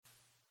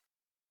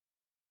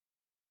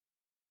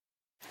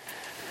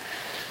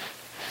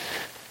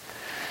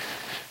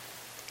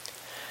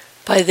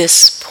By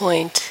this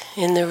point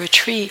in the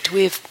retreat,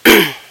 we've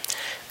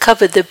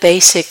covered the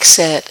basic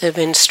set of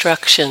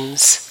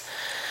instructions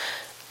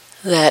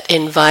that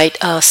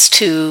invite us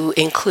to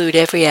include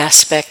every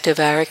aspect of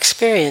our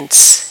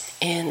experience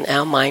in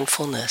our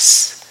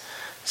mindfulness.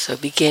 So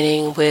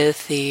beginning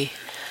with the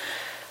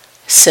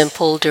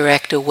simple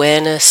direct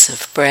awareness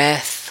of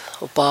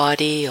breath or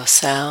body or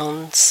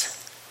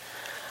sounds,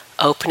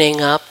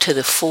 opening up to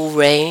the full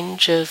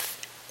range of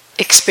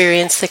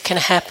experience that can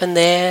happen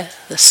there,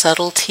 the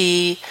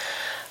subtlety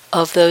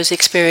of those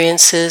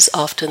experiences,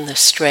 often the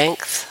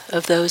strength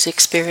of those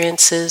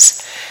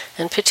experiences,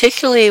 and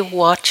particularly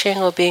watching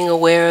or being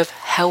aware of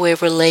how we're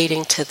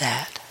relating to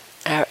that,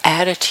 our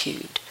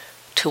attitude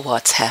to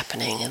what's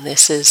happening. And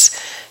this is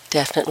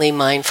definitely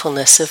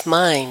mindfulness of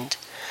mind,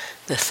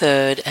 the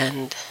third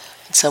and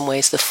in some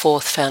ways the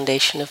fourth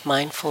foundation of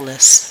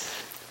mindfulness.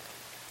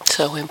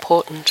 So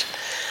important.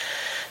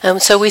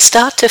 So we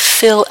start to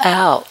fill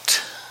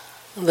out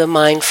the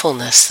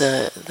mindfulness,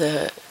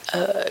 the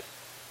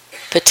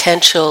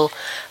potential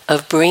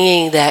of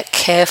bringing that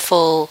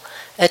careful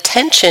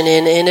attention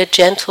in a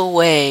gentle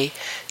way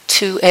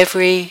to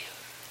every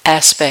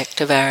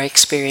aspect of our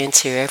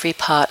experience here, every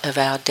part of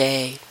our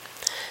day.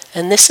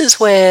 And this is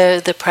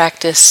where the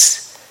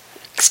practice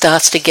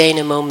starts to gain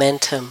a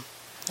momentum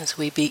as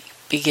we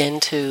begin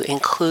to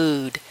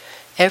include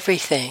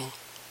everything.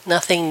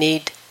 Nothing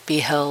need be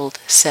held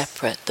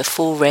separate. The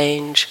full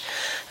range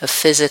of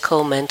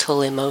physical,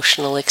 mental,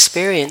 emotional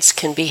experience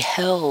can be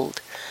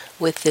held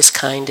with this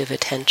kind of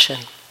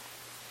attention.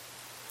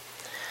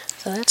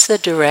 So that's the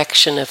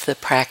direction of the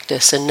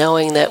practice, and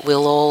knowing that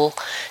we'll all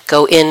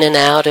go in and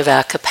out of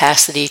our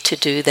capacity to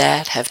do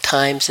that, have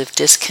times of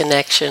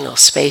disconnection or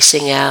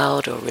spacing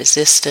out or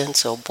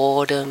resistance or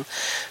boredom.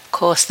 Of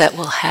course that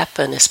will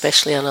happen,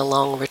 especially on a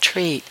long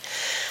retreat.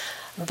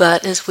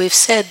 But as we've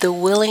said, the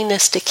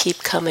willingness to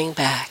keep coming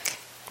back.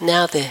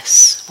 Now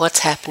this, what's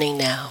happening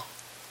now?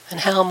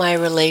 And how am I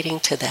relating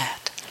to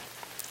that?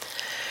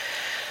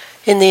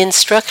 In the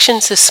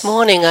instructions this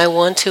morning, I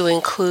want to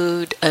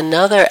include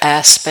another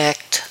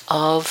aspect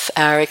of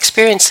our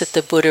experience that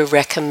the Buddha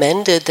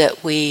recommended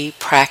that we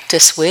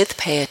practice with,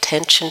 pay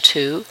attention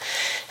to.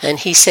 And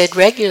he said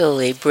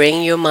regularly,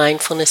 bring your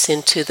mindfulness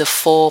into the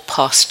four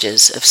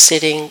postures of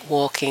sitting,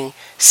 walking,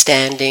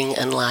 standing,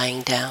 and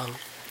lying down.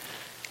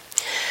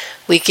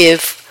 We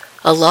give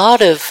a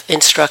lot of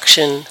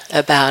instruction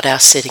about our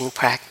sitting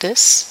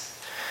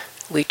practice.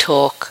 We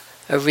talk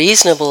a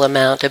reasonable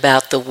amount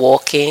about the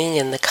walking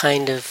and the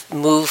kind of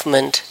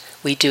movement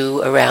we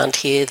do around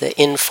here, the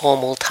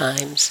informal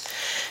times.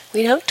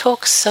 We don't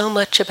talk so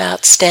much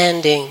about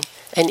standing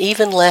and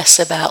even less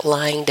about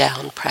lying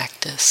down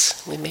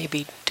practice. We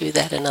maybe do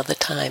that another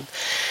time.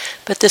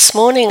 But this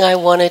morning I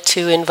wanted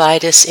to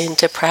invite us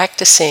into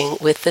practicing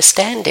with the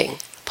standing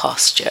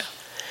posture.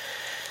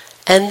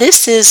 And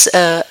this is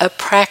a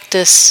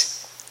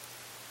practice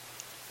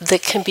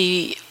that can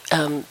be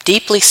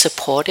deeply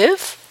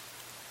supportive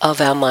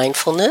of our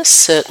mindfulness,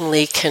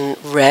 certainly can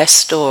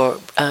rest or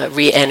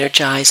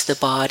re-energize the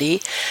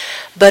body,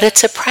 but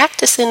it's a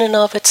practice in and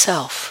of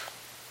itself,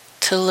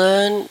 to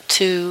learn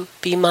to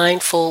be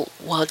mindful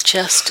while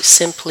just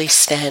simply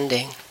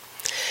standing.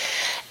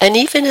 And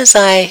even as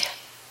I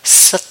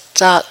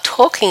start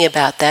talking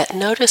about that,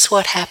 notice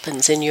what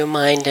happens in your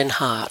mind and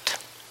heart.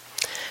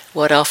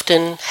 What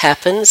often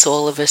happens,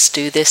 all of us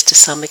do this to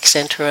some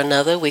extent or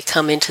another, we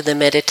come into the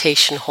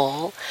meditation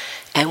hall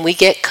and we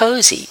get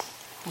cozy.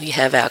 We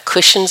have our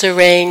cushions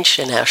arranged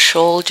and our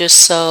shawl just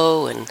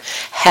so, and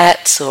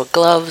hats or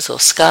gloves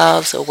or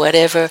scarves or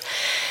whatever.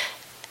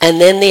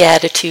 And then the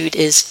attitude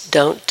is,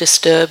 don't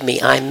disturb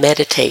me, I'm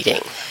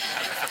meditating.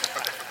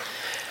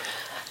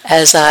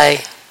 As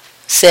I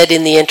said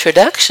in the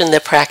introduction, the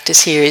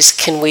practice here is,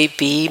 can we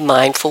be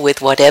mindful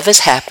with whatever's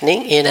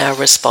happening in our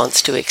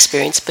response to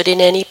experience, but in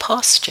any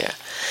posture?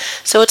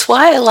 So it's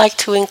why I like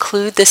to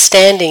include the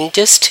standing,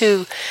 just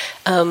to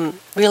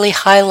really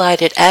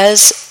highlight it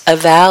as a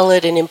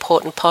valid and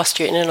important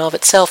posture in and of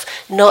itself,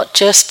 not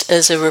just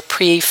as a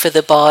reprieve for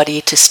the body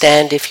to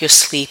stand if you're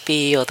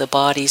sleepy or the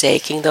body's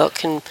aching, though it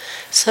can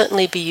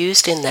certainly be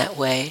used in that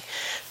way.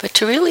 But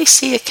to really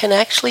see it can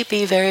actually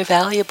be very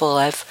valuable.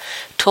 I've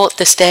taught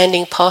the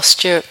standing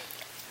posture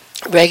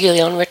regularly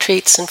on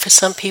retreats, and for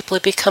some people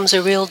it becomes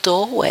a real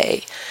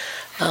doorway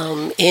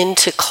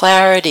into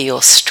clarity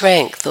or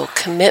strength or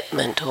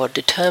commitment or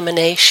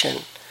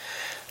determination,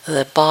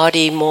 the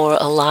body more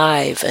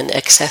alive and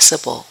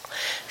accessible.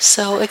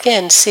 So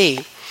again,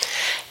 see.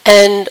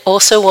 And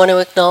also want to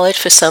acknowledge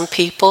for some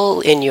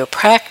people in your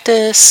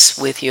practice,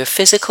 with your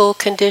physical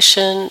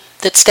condition,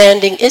 that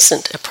standing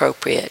isn't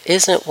appropriate,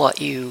 isn't what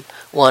you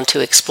want to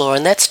explore,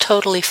 and that's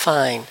totally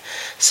fine.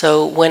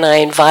 So when I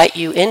invite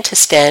you into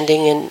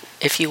standing, and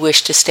if you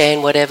wish to stay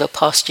in whatever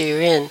posture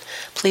you're in,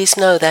 please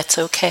know that's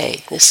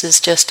okay. This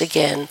is just,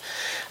 again,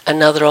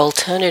 another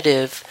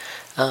alternative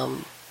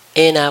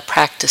in our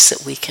practice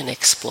that we can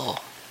explore.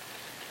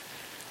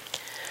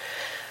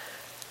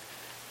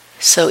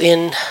 So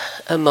in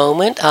a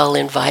moment, I'll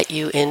invite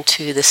you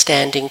into the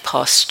standing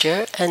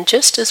posture, and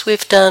just as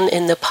we've done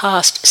in the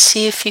past,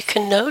 see if you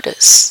can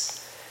notice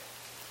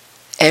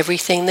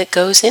everything that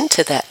goes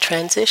into that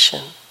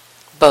transition,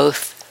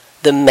 both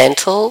the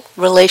mental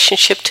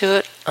relationship to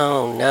it.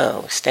 Oh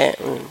no, stand,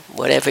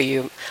 whatever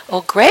you,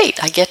 oh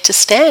great, I get to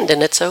stand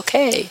and it's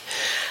okay.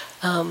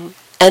 And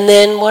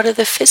then what are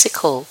the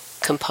physical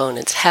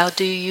components? How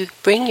do you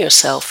bring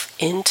yourself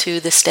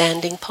into the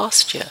standing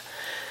posture?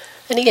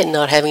 And again,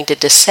 not having to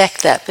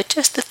dissect that, but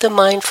just that the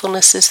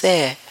mindfulness is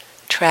there,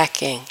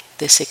 tracking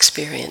this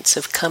experience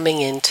of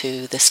coming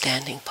into the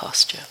standing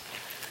posture.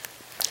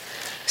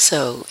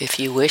 So if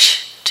you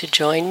wish to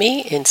join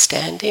me in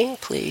standing,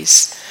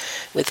 please,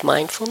 with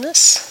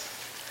mindfulness,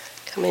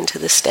 come into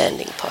the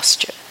standing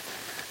posture.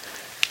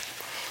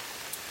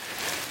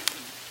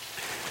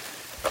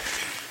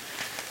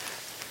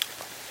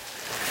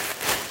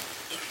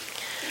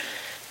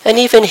 And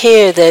even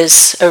here,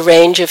 there's a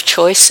range of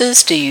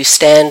choices. Do you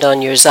stand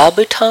on your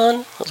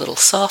zabuton, a little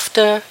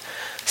softer?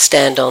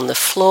 Stand on the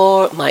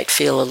floor, it might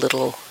feel a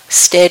little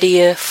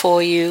steadier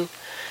for you.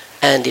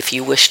 And if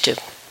you wish to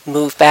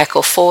move back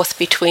or forth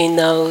between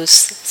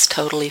those, it's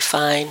totally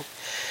fine.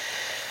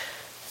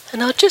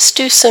 And I'll just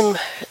do some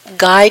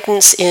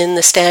guidance in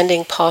the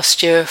standing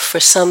posture for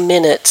some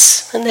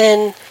minutes. And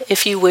then,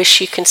 if you wish,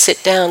 you can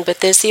sit down. But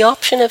there's the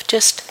option of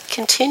just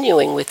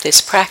continuing with this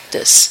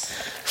practice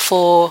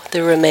for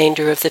the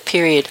remainder of the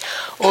period,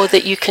 or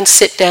that you can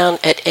sit down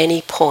at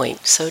any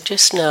point. So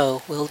just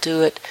know, we'll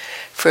do it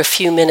for a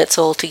few minutes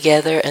all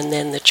together, and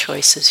then the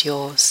choice is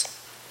yours.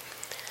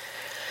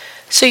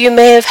 So you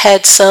may have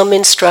had some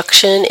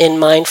instruction in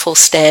mindful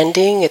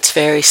standing. It's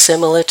very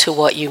similar to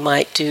what you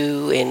might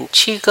do in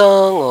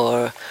Qigong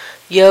or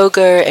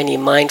yoga, any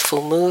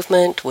mindful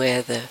movement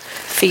where the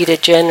feet are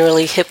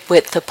generally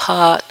hip-width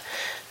apart,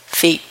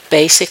 feet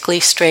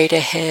basically straight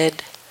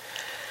ahead.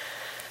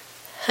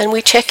 And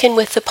we check in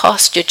with the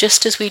posture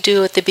just as we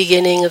do at the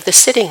beginning of the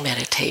sitting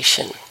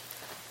meditation.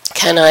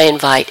 Can I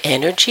invite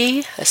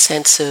energy, a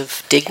sense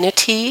of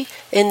dignity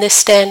in this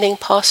standing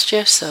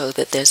posture so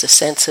that there's a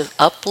sense of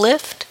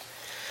uplift?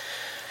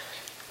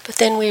 But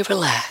then we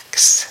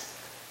relax.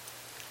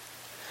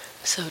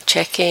 So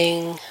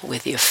checking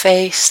with your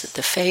face that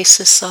the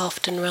face is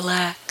soft and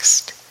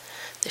relaxed.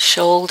 The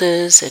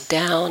shoulders are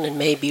down and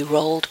maybe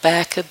rolled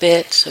back a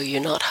bit so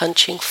you're not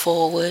hunching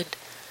forward.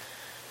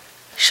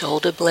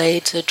 Shoulder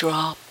blades are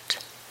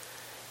dropped.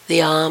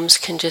 The arms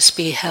can just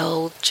be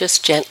held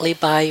just gently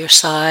by your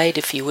side.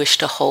 If you wish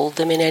to hold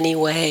them in any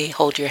way,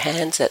 hold your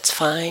hands, that's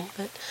fine,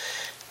 but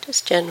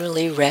just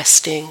generally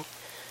resting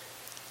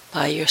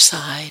by your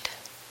side.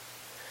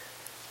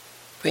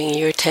 Bringing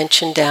your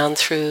attention down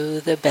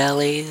through the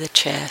belly, the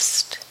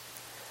chest.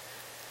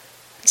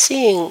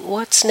 Seeing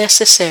what's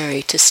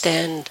necessary to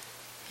stand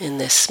in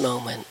this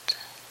moment.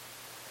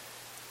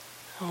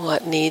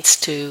 What needs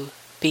to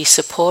be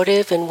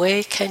supportive, and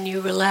where can you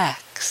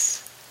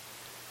relax?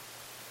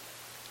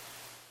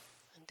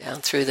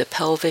 Down through the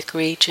pelvic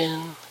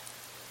region.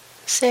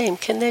 Same,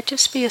 can there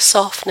just be a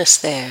softness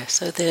there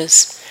so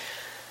there's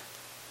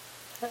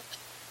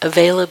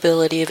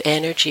availability of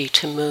energy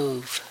to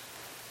move?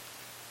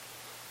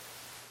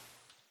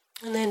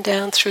 And then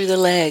down through the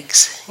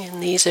legs,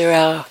 and these are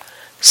our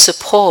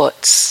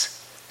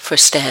supports for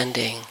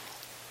standing.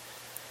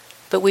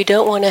 But we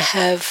don't want to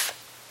have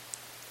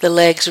the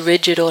legs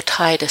rigid or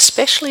tight,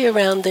 especially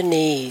around the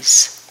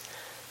knees.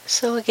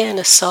 So again,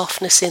 a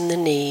softness in the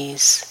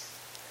knees,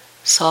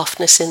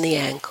 softness in the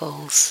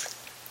ankles.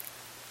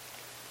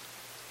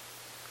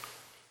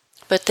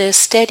 But there's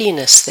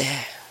steadiness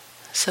there.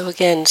 So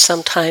again,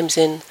 sometimes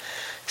in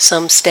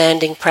some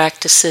standing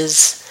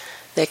practices,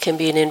 there can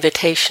be an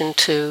invitation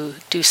to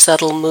do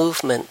subtle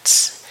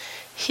movements.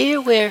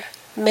 Here we're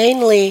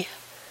mainly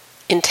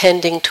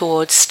intending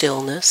towards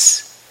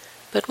stillness,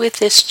 but with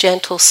this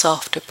gentle,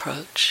 soft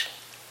approach.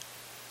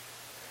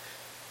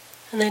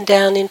 And then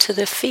down into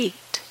the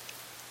feet.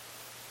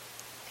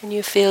 And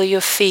you feel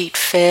your feet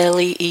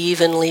fairly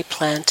evenly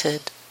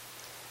planted.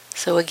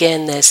 So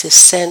again, there's this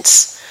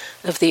sense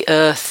of the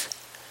earth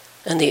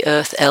and the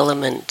earth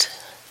element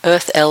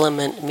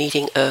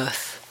meeting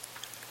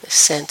earth. This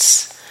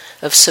sense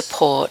of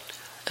support,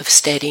 of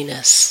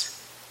steadiness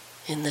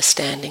in the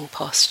standing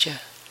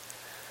posture.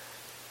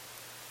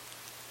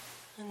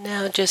 And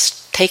now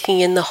just taking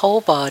in the whole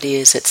body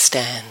as it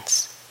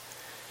stands.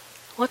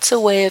 What's a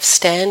way of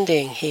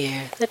standing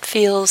here that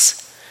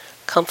feels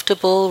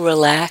comfortable,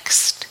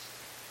 relaxed,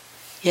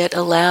 yet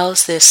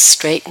allows this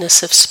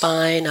straightness of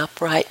spine,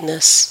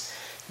 uprightness,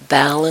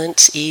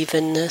 balance,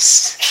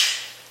 evenness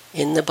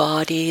in the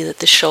body, that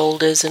the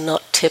shoulders are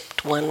not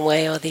tipped one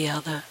way or the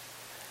other.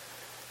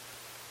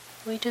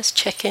 We just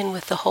check in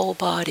with the whole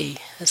body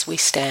as we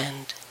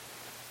stand.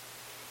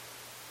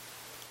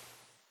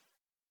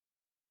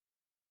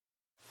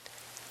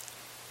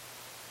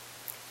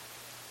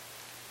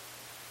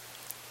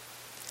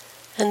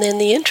 And then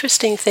the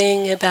interesting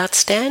thing about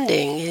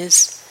standing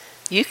is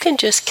you can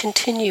just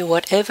continue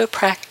whatever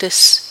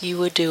practice you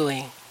were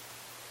doing.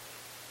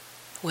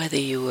 Whether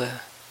you were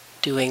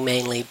doing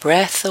mainly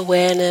breath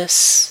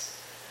awareness,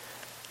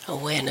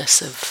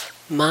 awareness of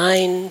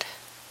mind,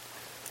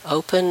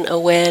 open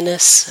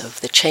awareness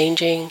of the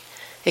changing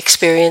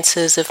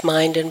experiences of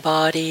mind and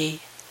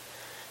body,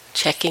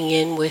 checking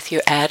in with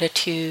your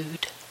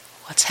attitude,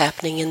 what's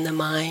happening in the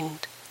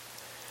mind.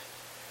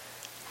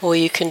 Or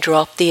you can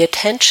drop the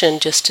attention,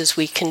 just as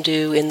we can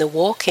do in the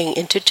walking,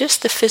 into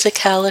just the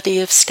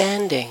physicality of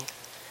standing,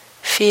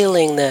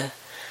 feeling the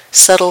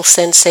subtle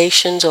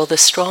sensations or the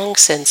strong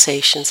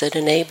sensations that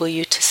enable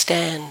you to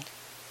stand.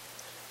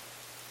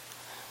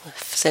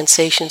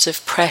 Sensations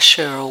of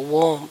pressure or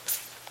warmth,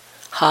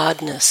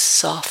 hardness,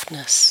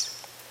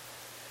 softness.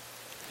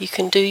 You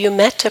can do your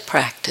metta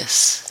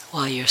practice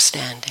while you're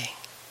standing.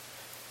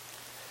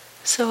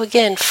 So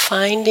again,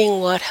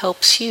 finding what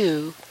helps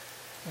you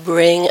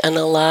bring an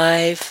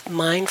alive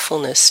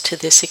mindfulness to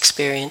this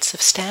experience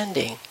of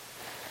standing.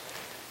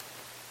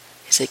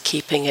 Is it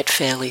keeping it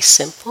fairly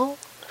simple?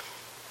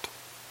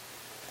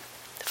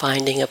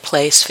 Finding a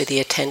place for the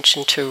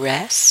attention to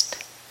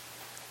rest?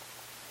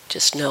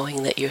 Just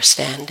knowing that you're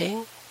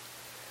standing?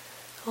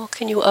 Or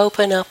can you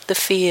open up the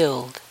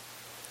field?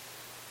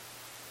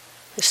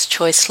 This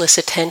choiceless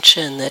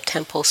attention that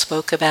Temple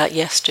spoke about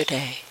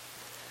yesterday.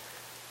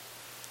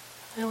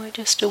 And we're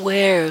just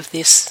aware of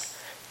this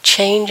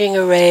changing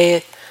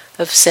array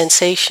of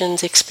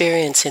sensations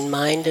experience in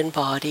mind and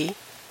body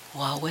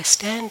while we're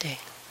standing.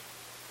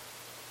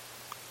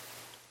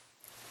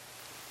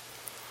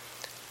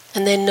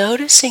 And then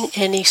noticing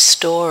any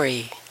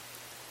story,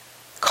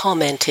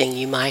 commenting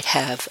you might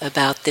have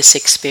about this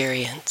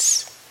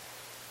experience.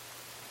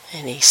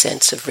 Any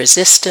sense of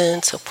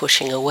resistance or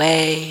pushing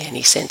away,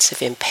 any sense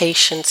of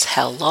impatience,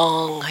 how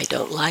long, I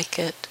don't like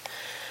it.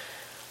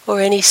 Or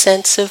any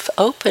sense of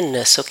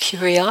openness or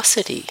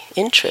curiosity,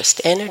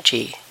 interest,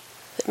 energy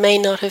that may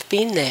not have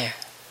been there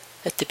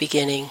at the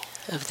beginning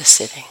of the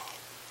sitting.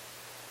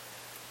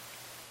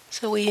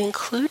 So we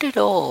include it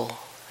all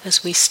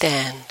as we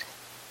stand.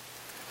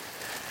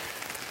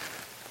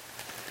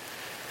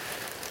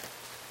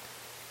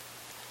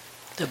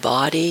 The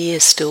body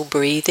is still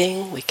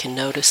breathing. We can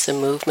notice the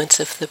movements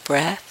of the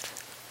breath.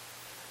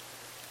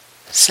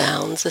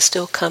 Sounds are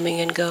still coming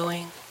and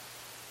going.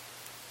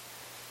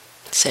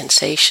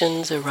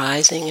 Sensations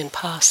arising and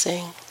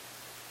passing.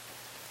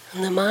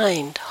 And the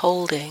mind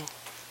holding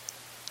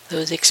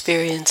those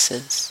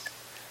experiences.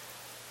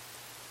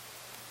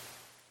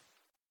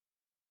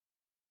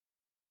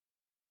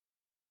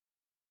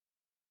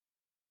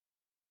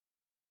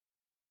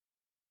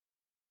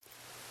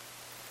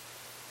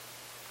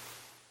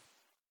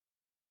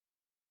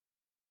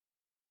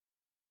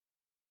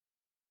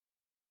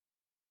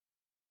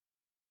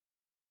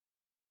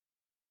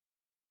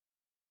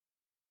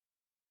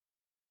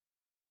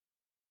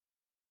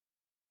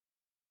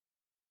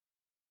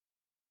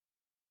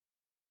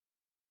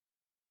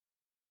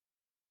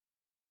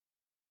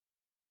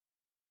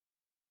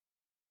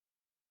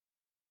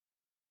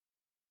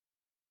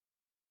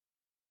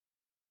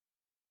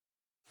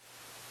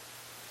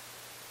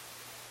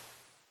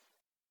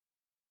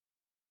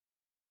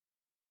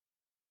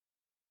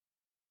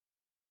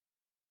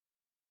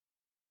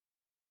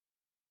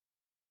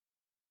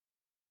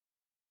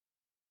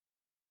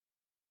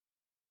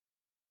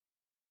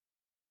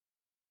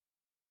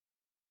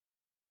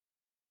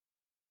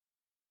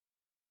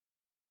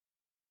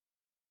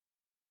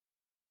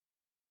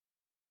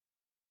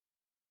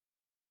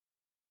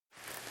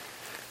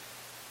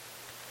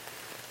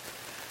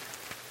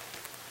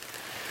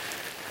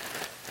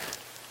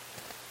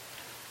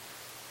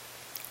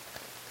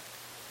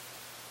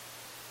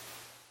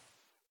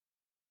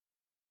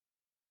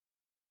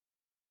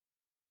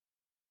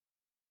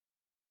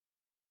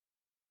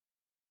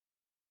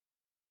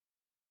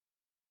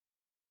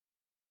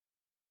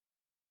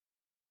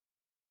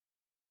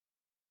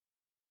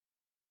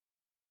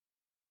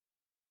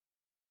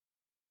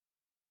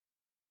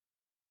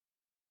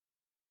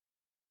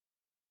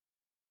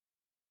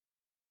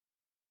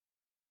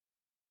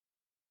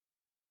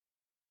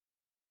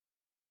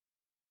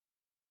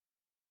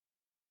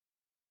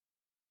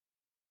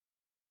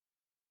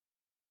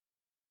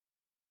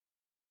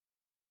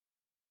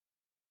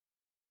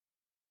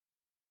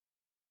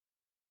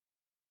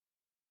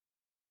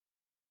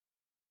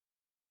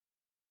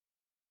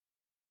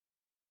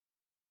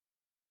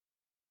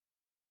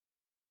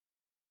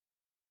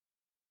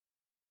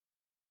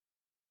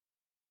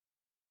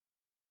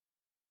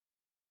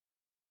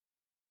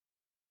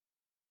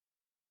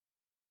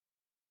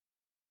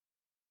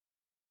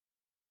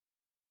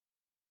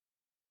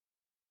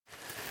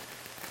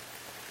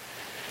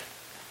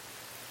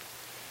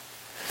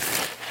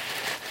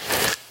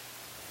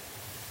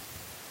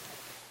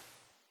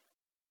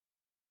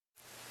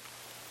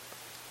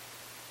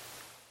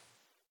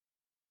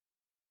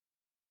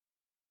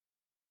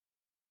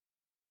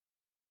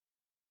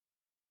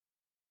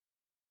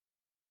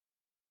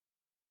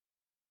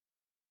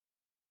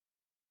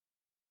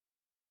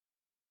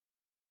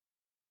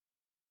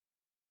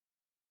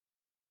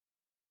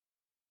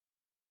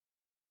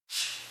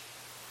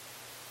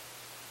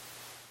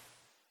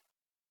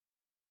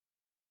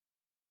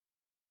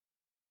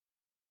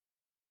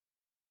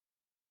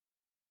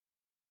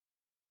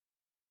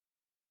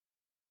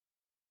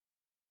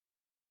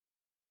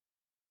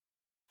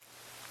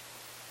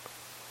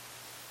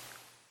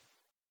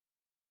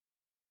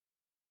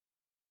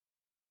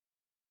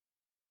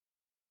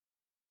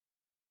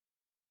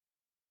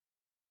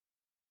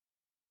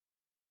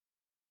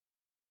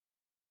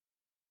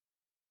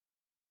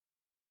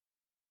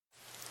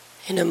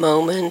 In a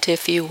moment,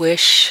 if you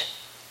wish,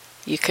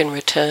 you can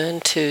return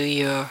to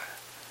your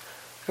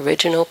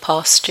original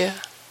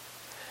posture.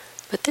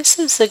 But this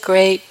is a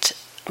great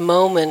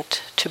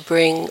moment to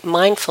bring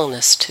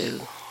mindfulness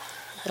to,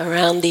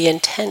 around the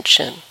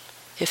intention,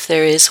 if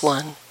there is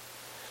one,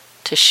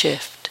 to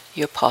shift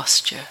your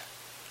posture.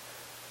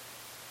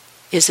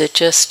 Is it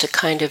just a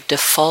kind of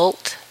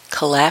default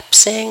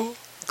collapsing,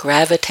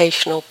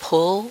 gravitational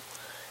pull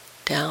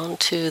down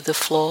to the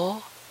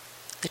floor,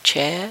 the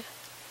chair?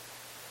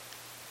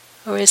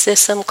 Or is there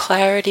some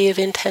clarity of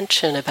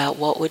intention about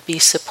what would be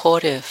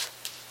supportive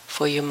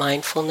for your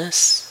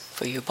mindfulness,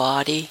 for your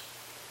body?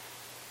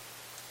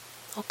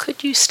 Or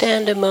could you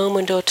stand a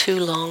moment or two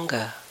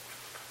longer?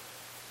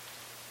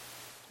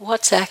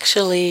 What's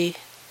actually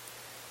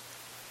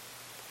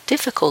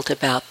difficult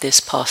about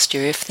this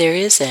posture, if there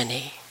is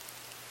any?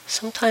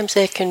 Sometimes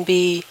there can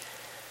be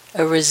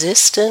a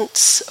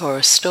resistance or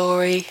a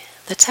story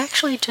that's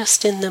actually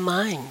just in the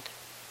mind.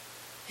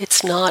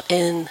 It's not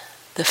in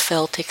the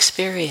felt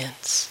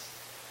experience.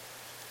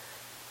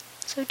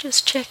 So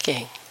just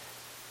checking.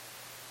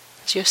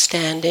 As you're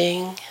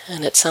standing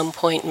and at some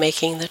point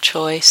making the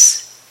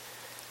choice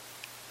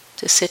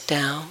to sit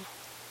down,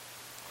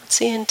 what's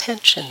the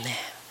intention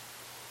there?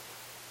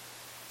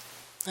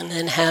 And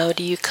then how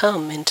do you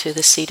come into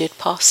the seated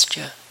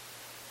posture?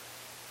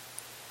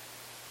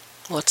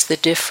 What's the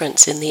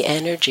difference in the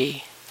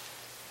energy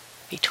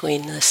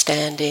between the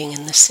standing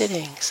and the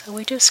sitting? So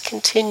we just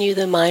continue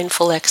the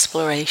mindful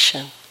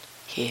exploration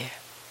here.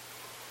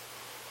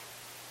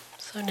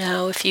 So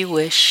now, if you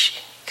wish,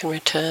 you can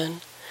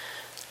return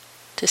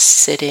to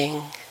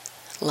sitting,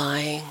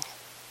 lying,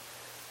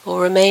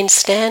 or remain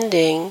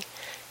standing,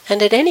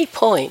 and at any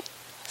point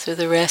through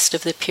the rest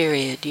of the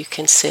period you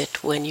can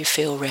sit when you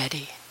feel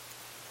ready,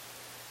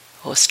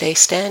 or stay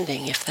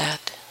standing if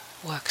that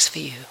works for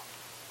you.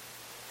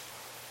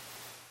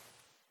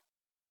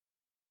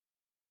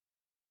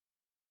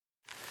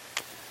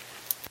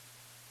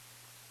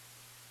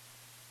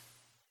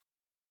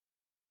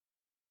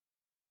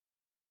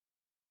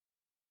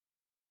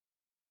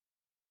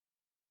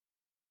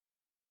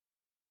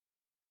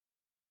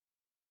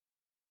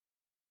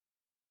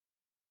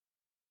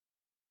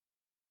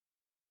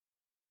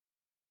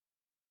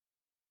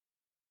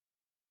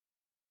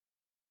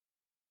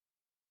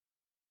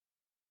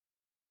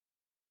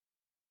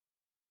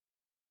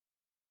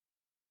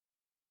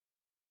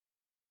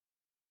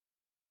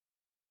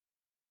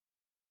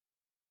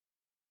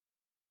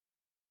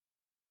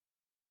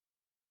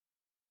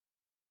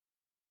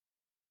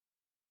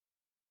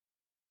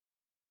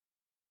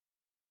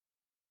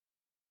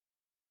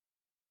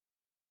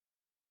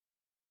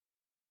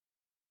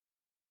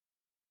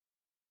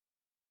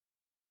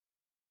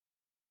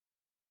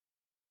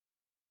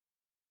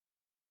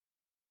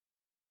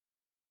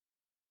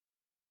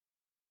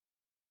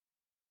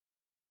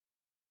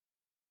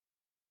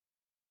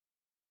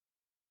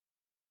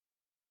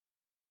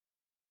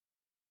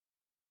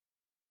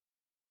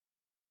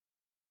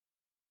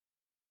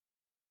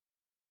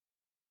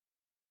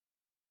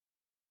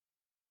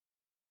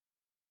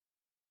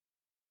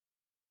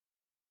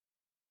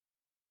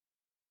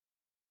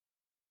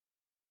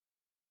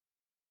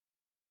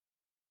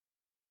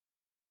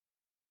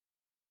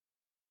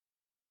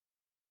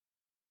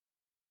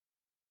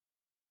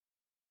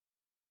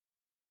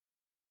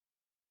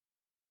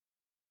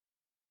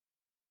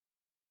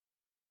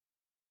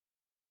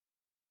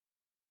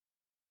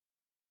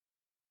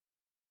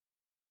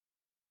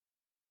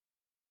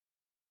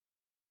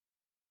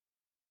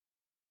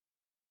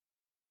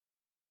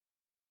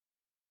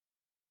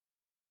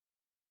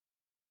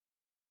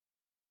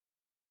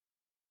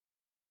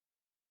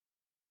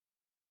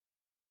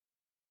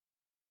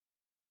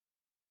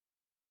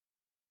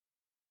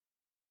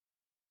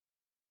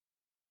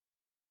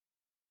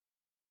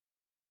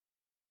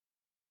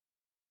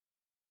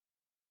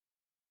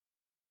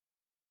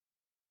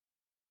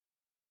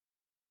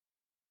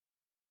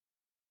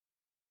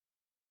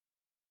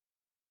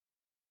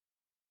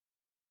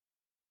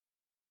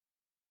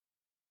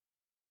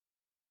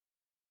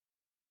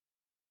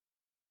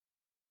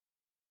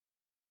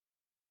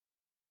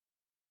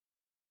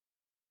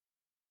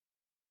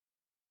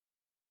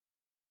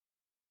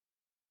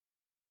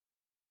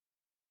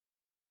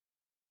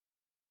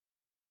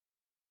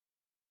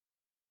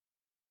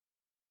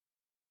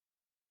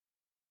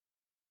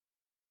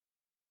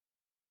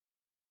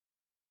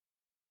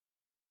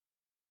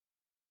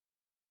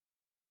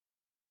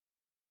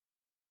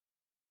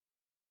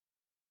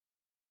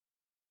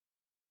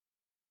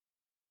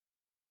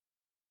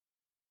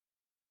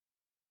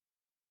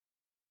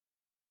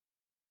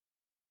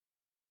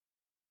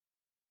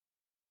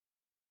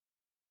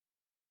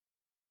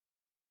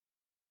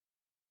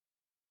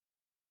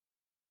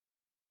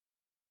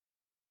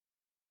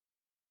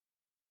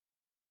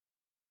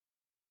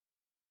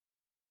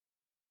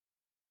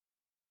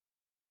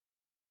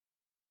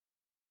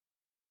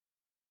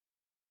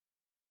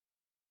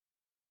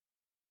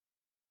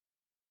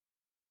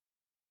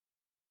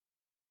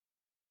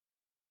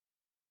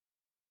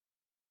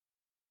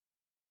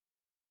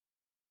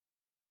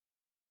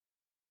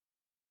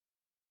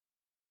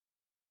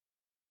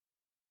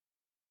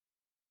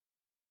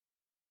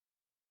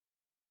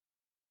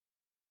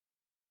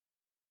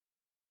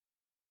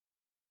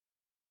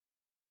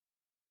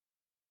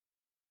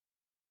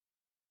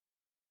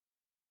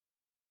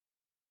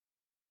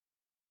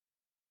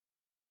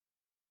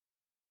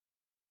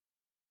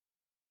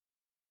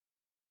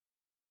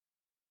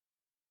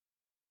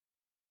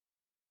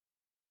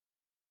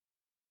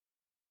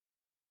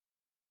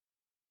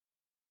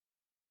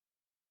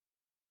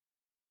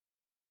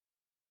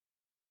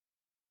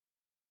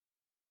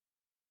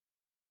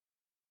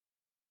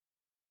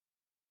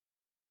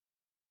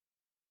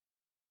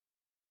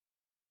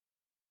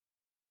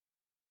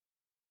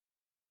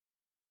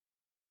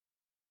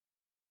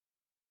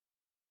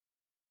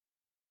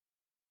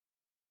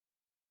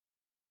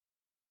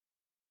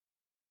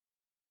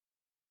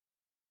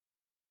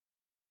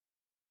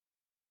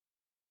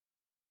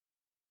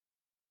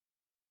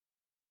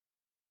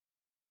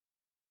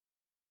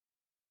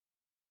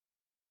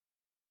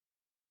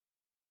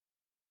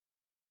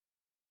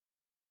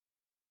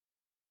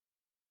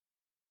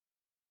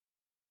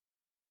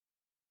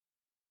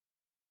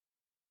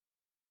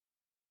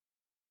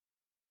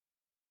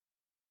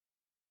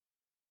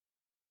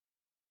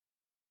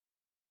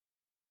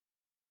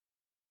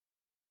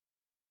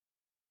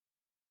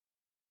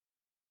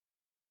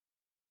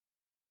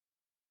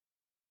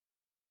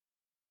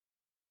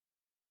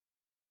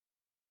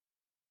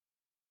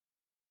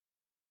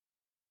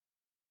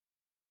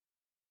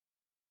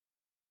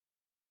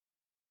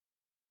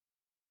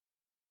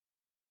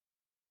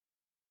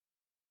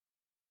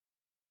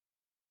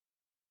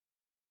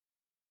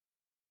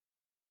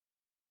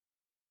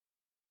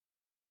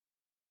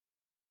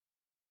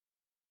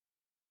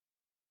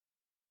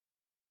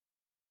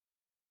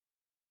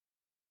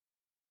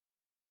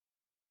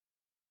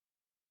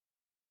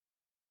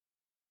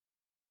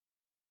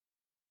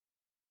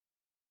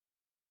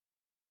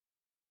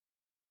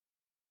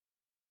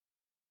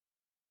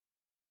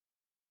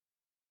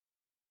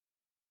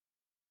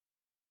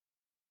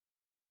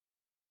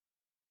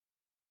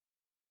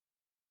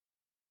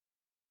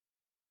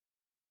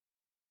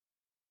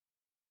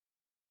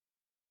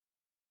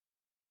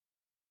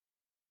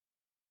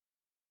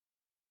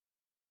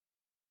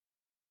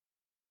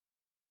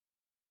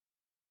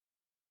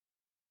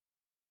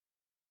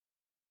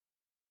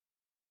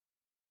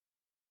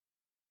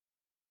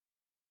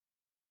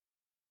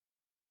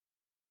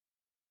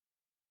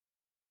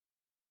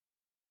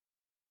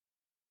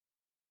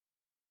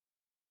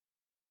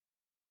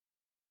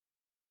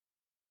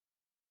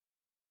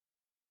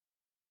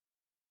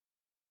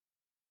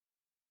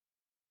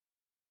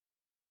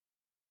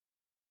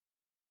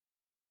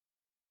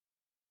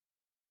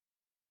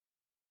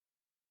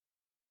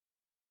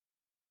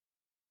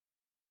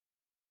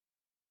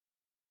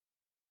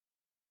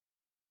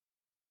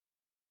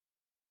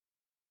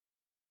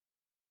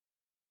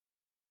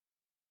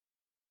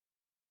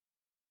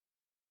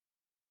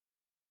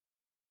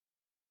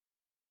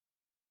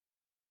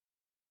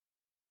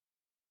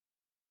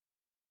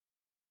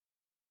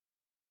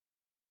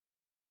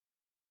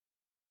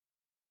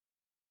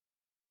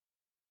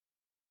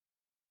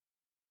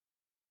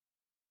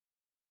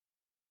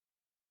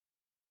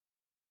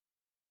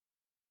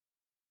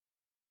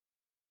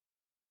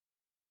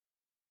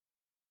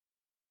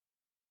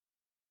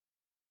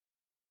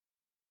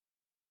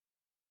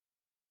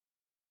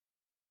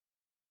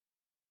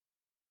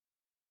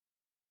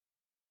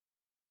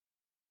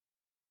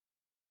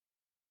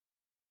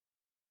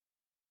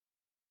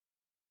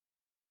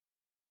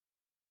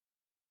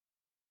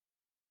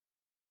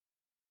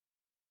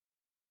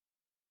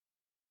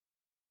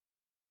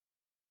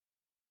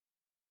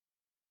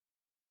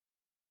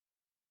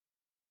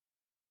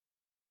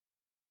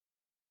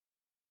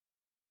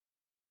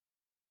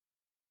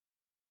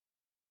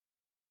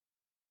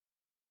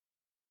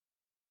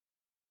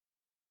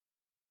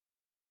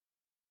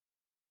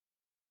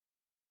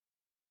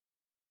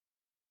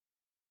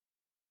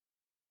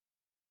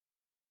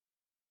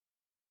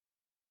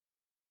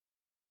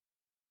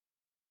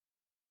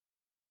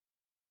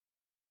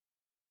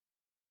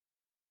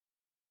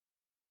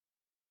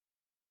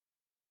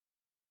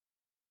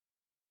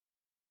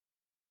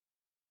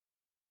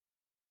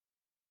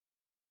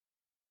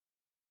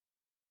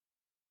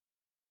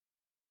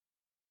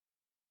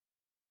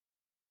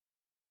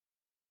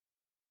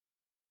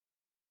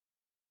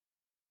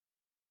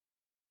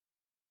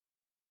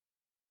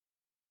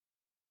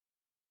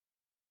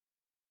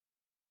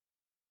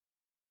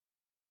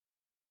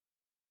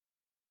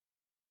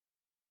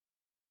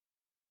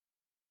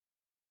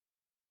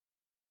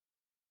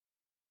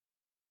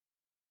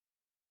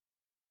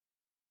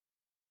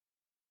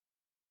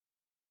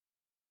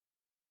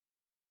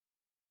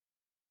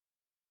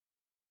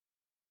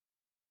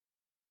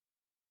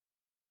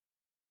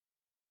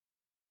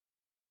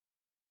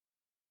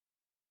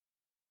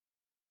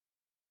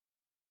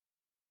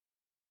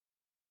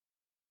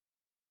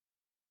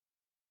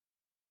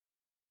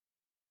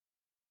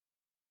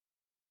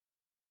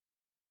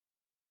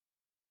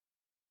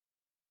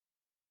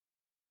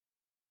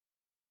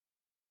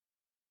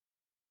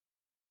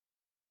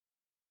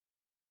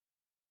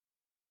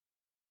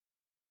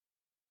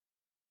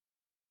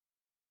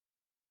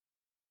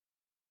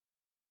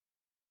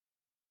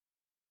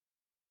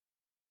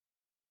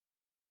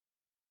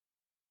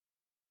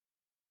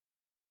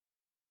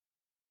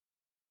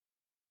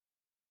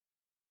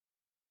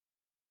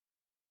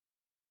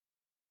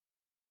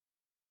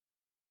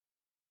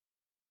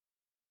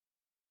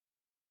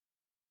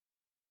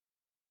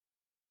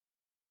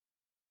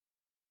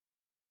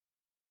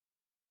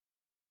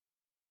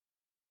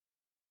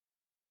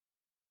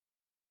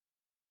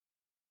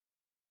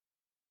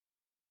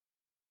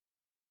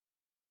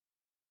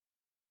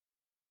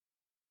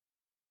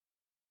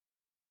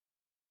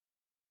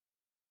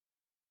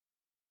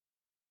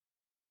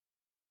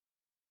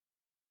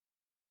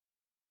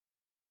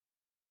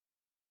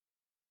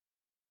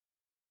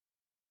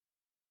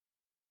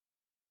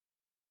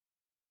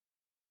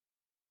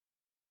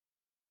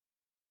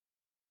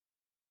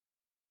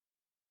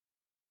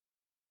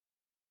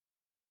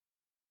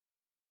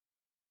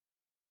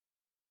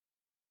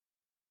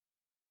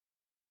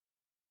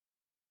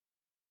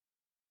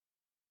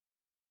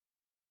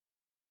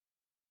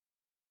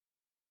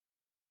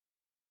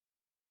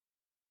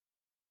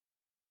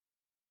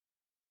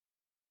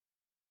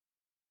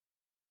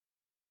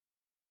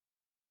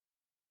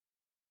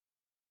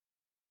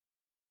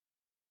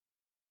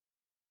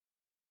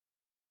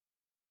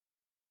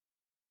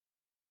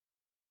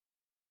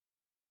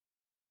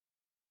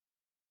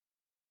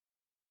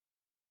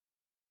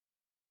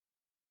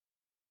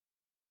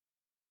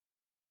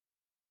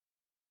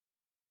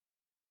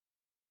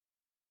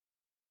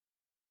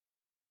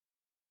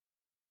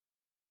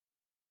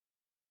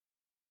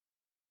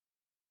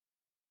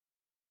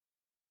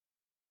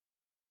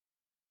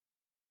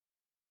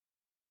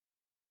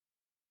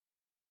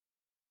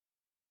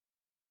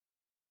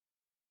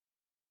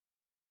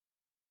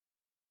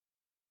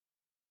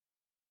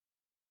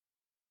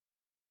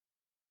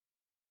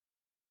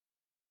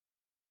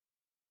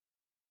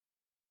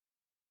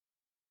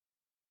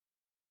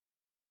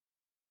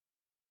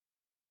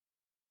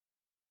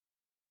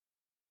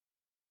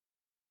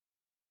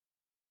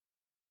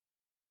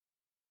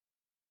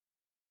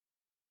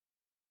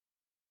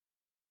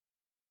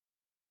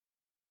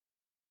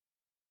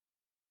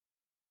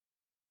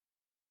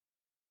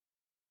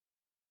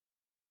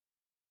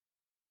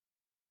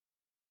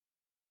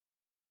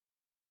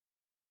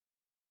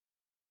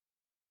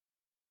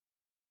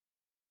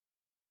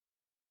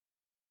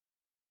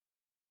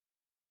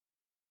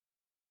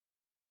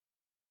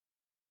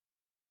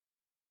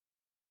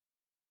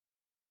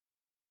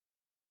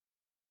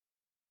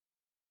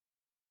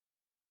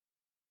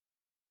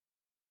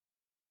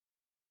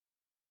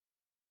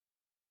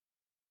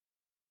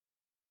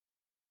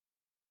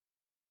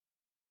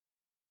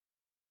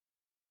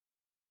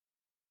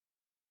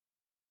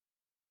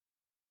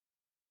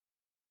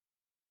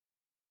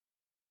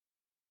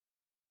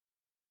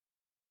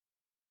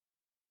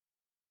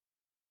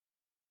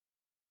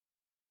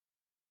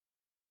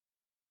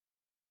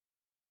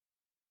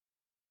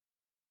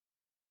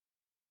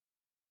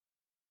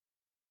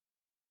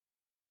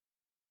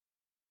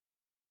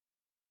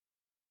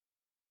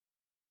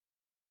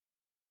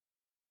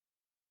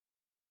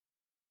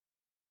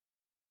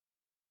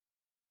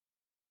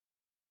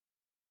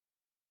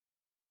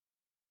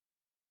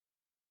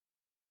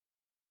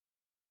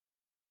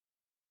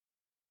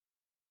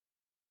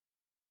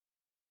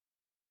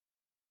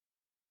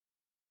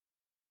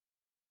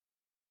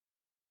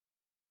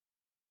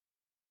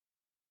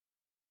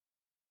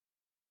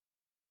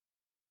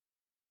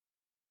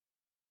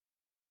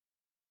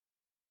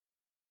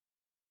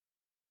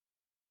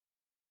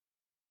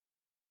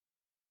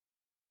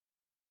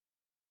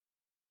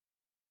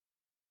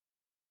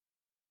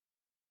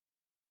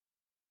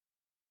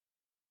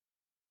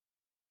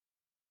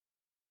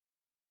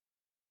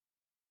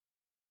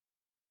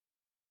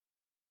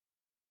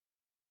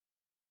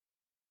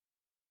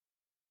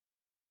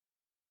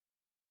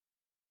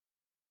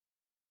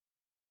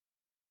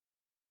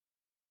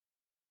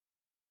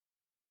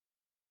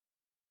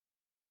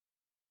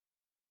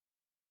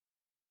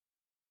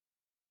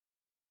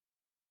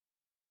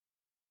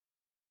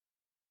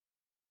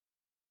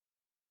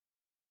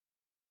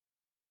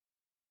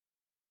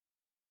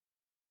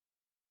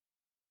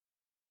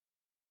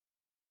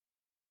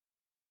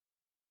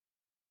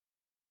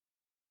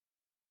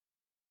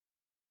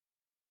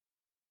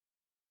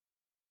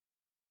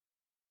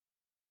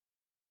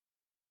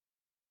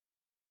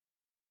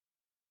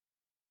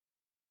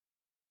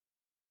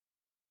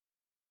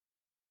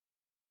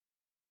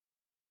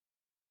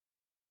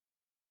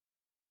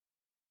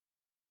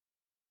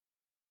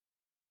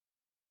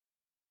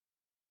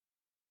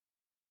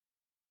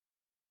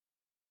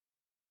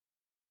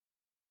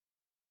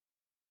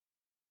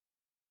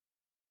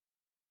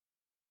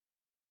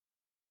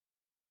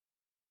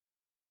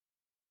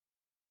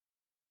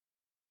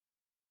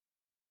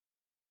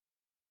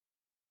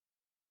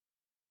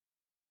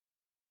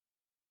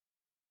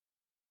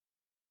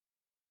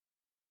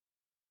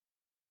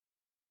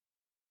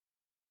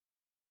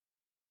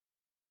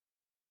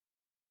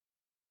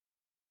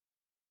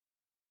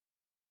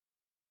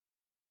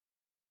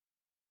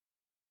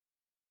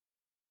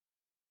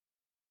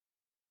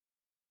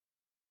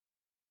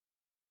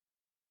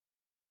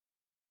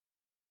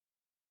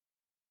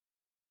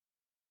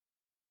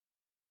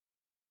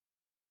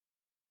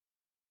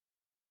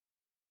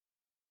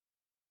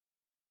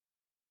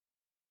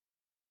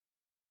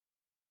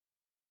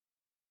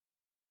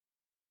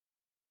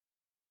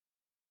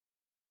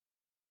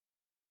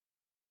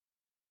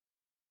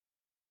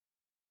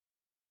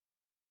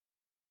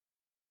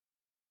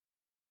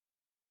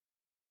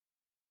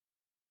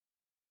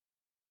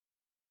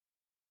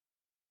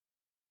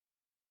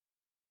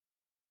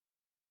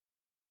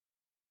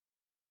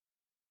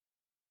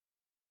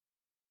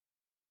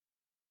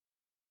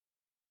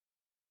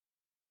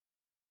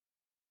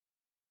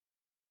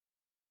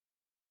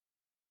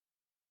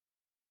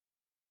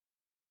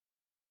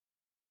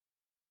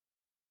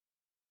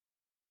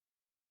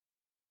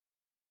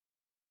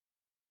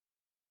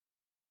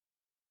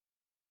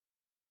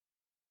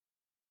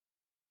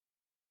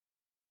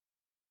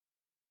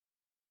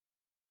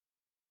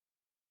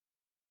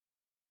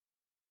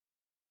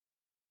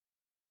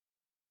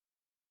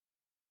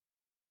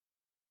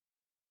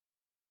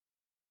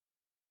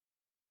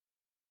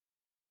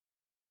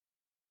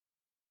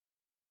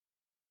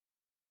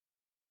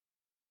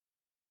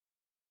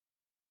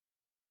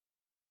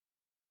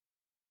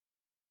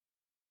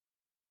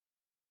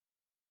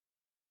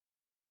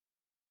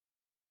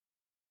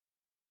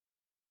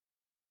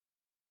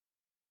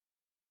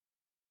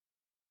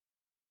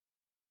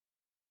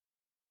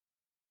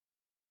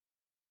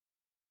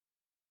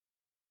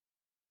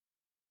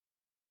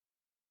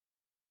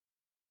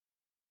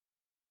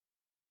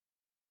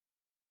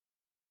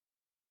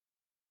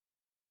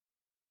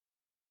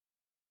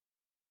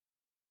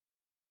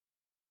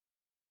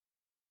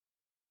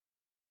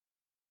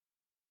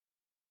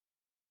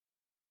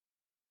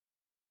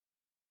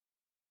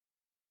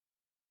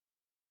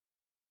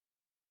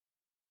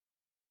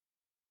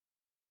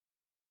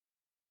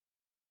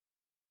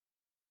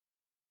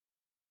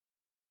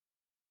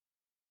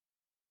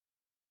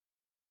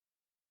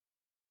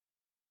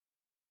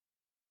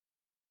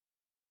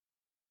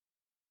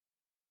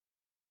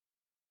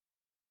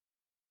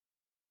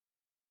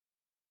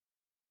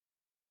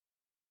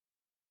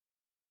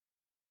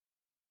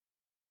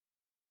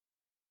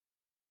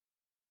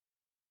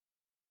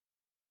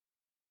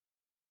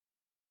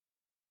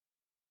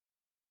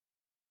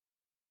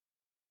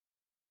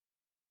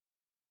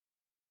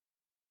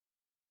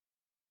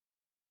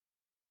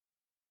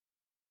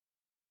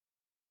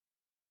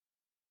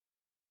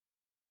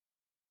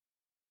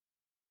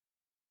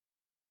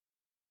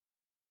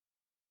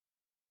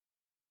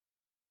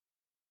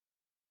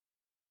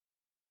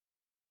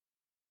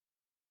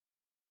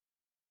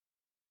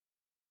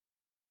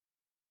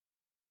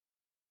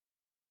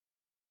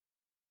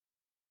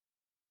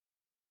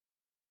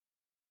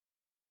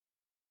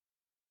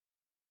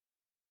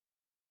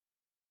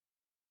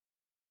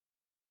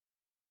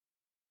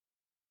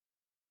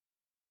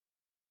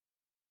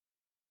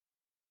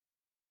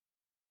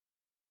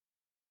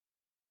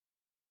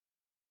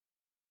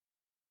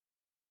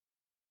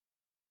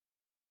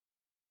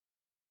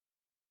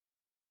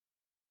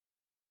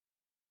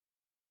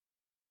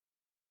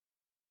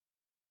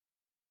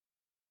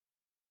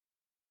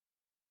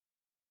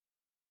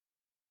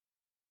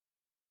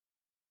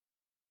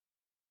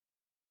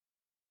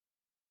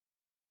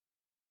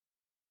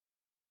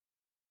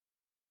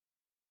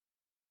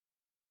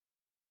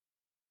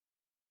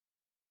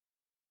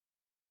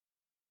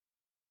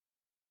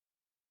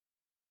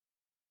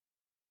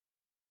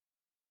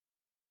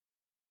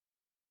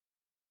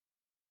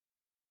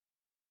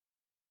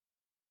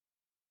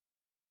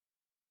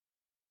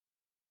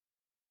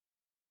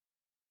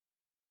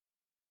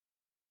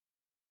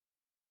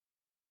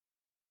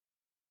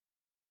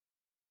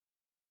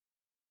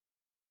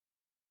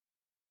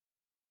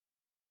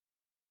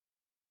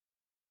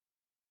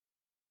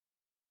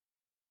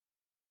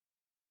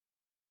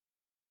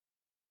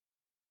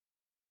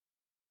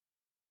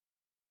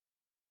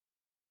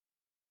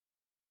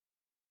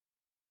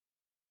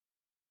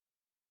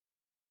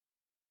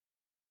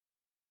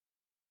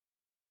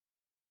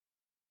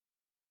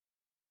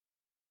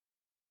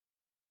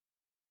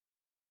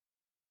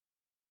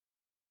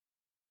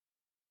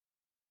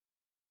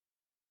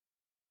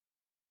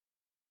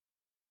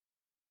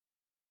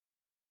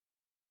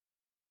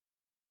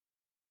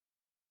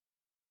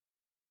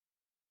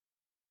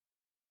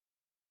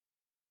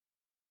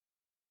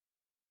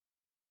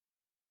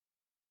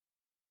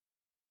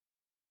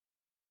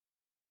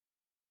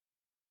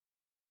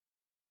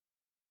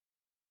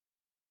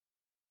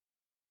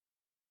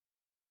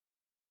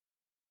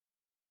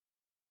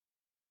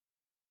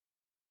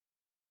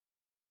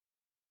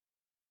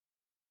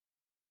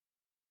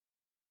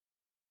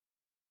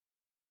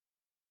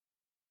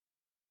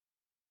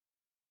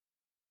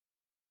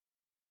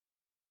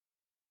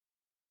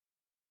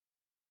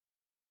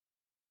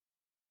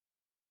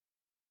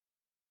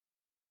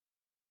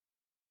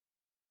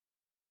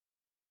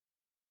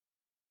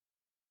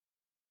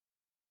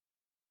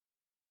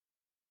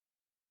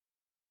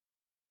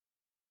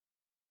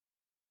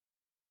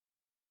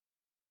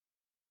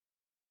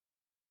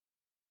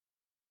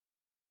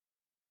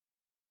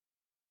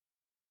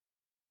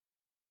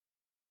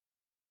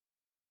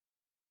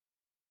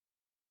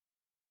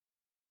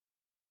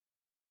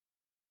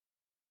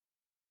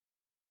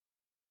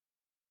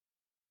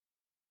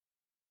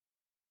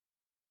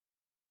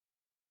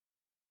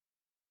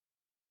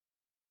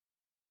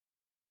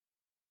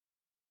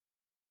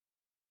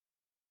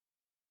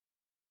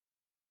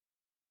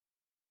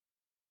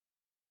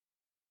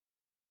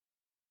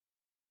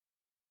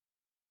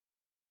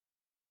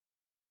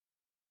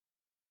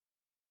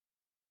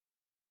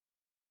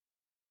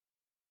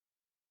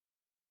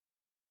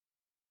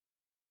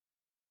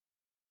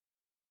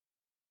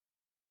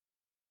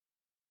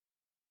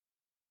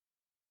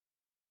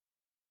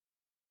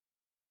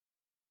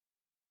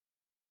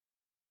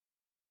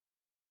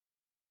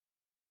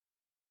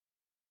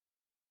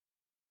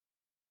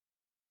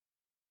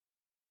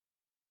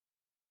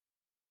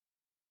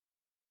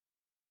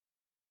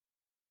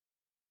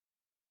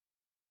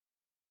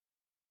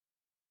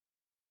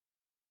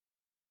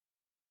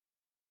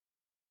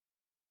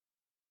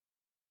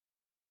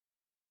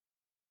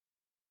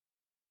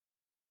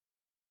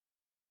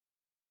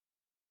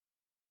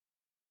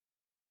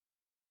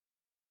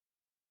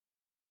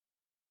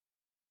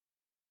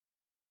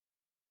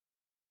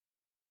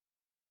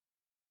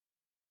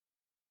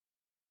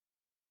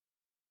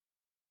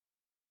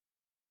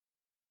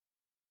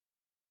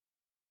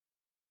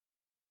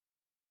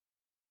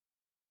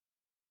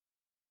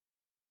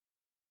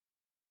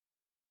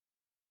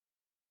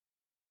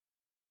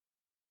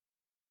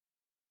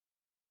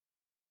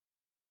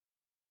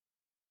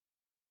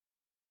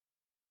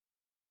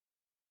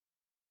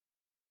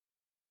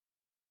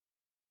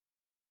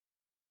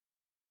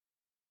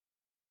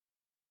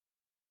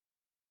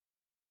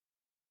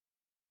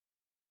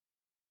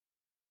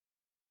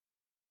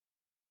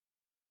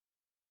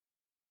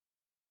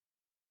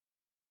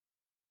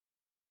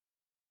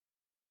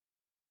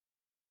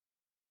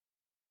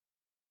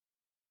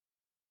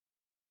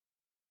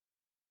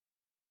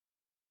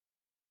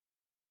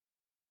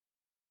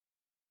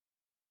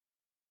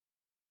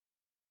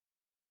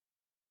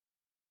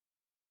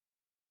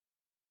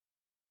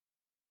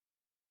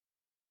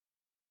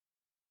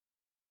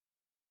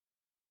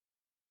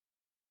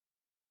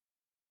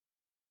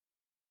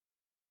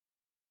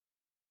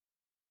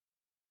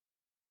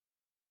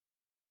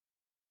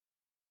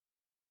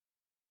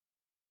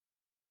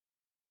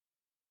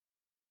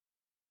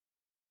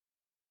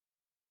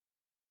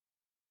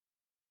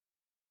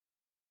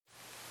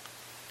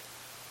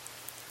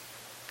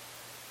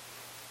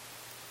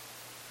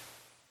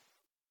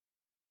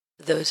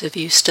 Those of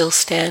you still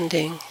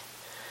standing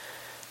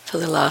for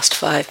the last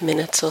 5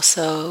 minutes or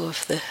so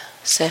of the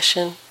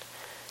session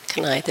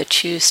can either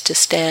choose to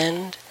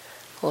stand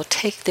or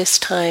take this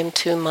time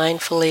to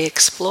mindfully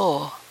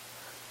explore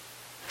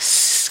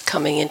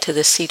coming into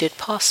the seated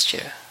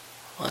posture.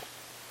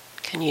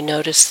 Can you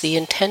notice the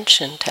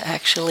intention to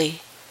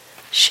actually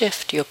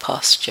shift your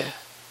posture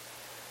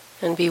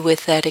and be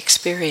with that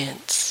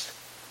experience?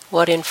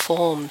 What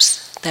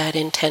informs that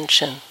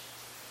intention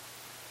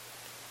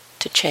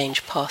to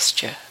change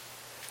posture?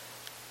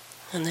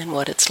 And then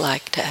what it's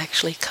like to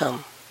actually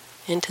come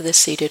into the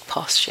seated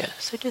posture.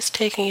 So just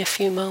taking a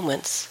few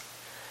moments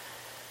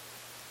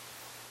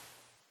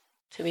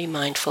to be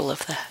mindful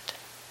of that.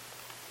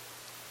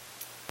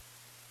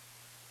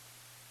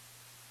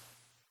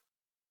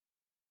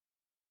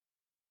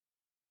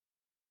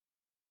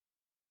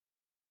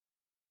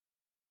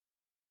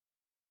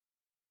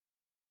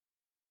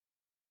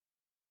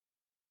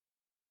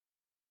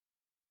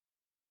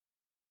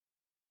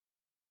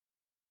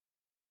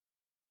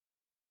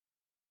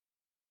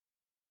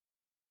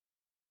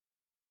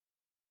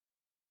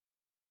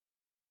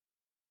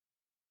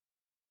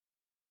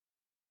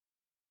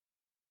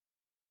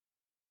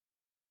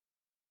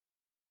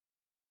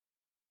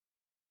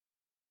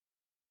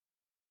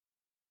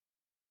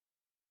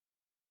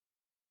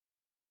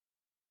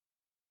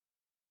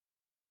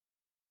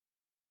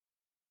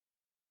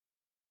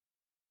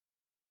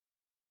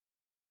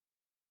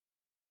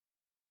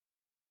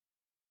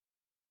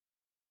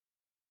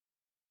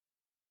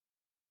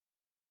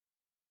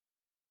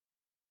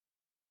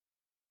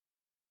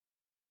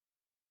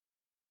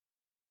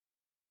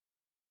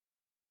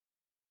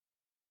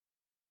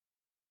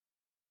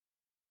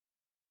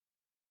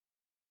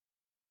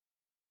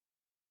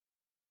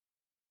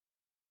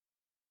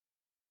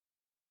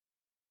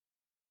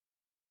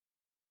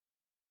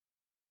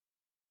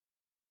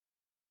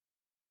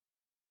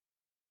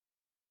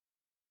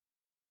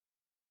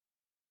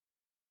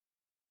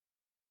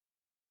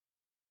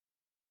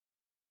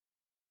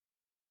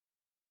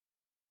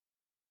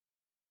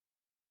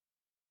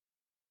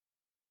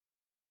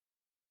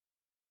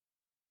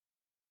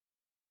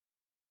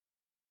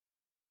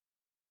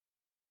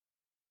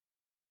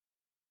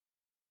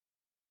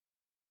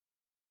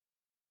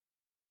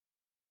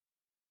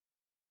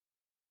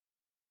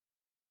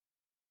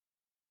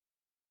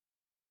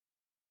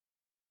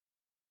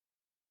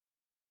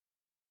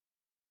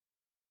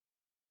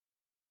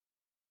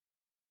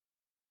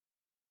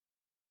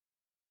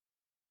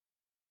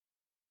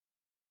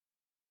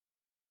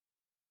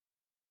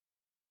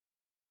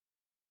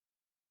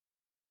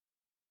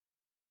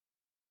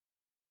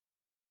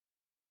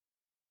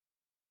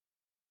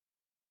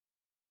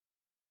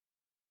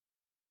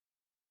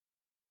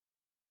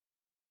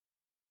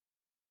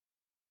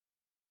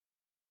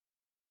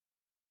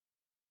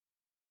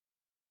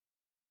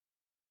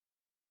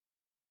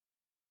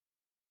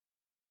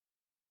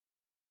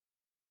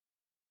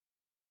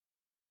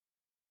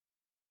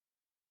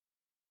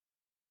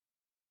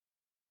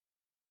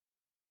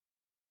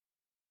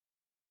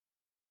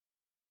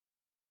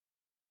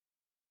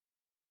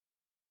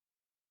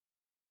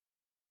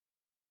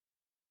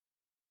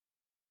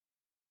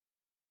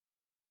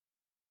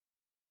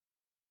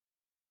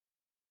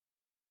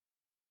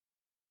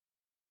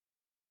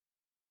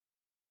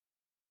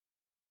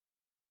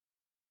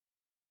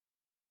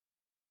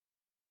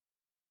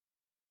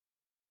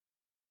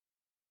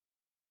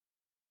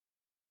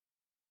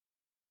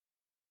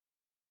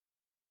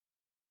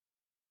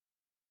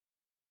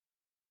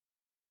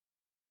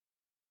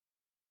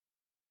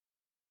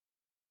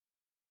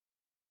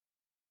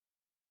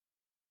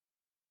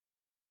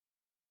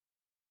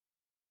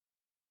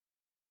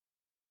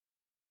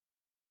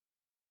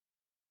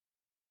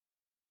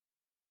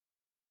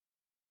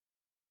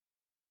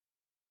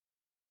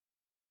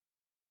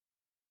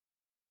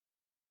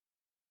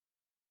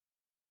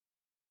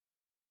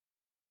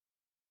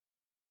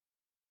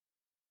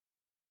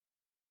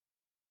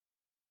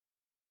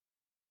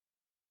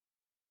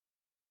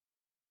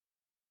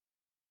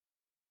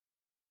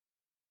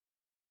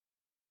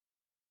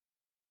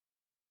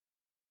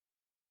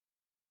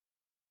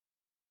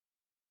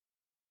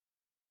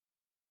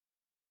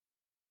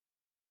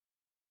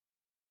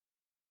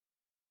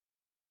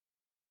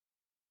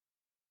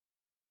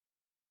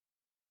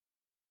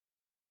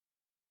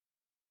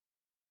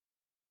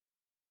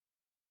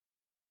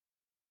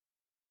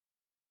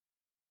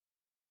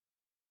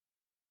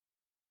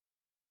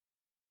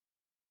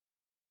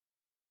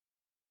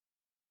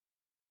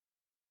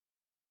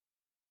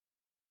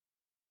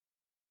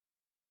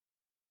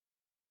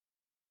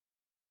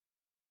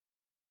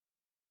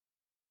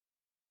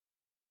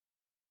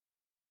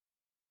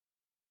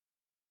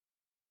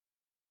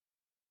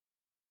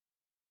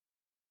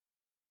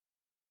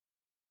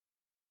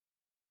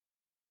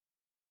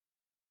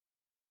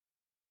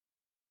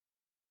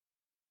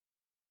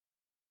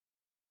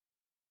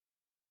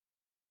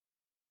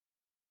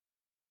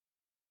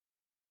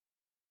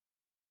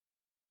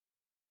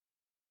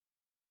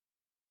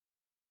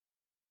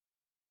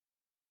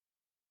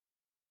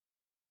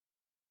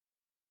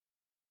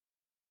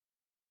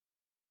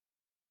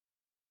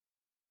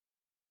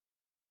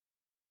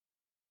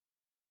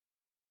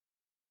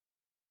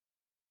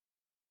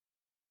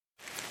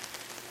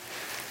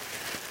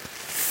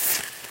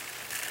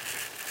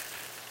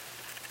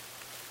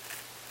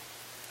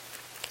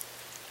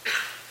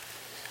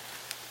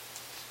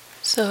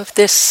 So if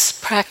this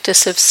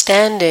practice of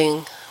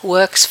standing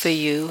works for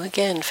you,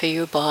 again, for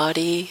your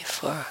body,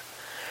 for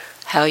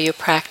how you're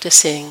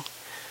practicing,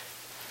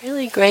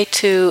 really great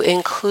to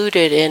include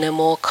it in a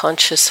more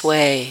conscious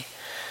way.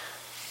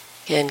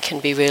 Again,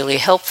 can be really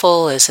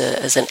helpful as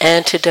an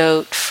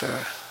antidote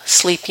for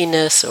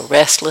sleepiness or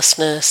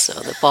restlessness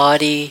or the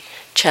body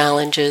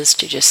challenges,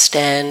 to just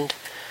stand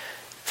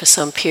for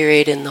some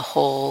period in the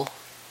hall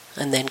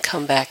and then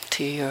come back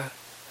to your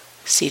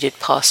seated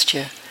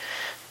posture.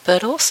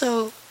 But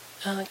also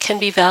can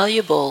be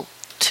valuable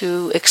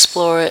to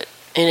explore it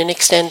in an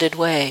extended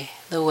way,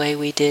 the way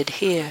we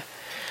did here,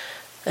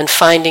 and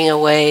finding a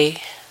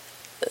way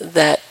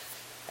that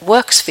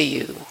works for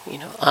you,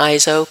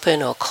 eyes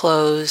open or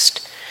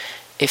closed.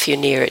 If you're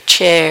near a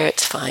chair,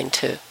 it's fine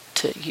to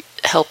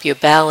help your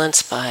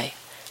balance by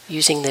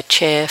using the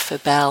chair for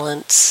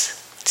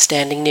balance,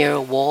 standing near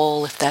a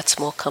wall if that's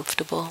more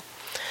comfortable.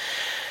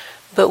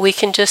 But we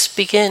can just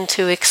begin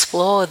to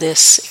explore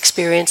this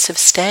experience of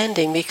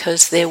standing,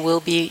 because there will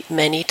be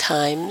many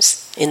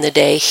times in the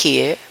day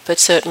here, but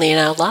certainly in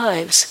our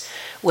lives,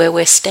 where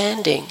we're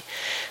standing.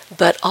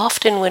 But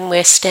often when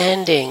we're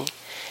standing,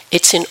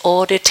 it's in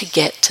order to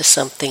get to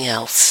something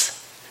else,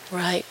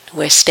 right?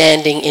 We're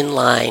standing in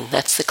line.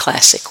 That's the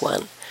classic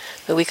one.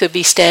 But we could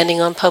be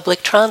standing on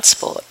public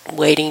transport,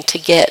 waiting to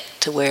get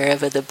to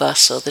wherever the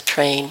bus or the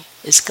train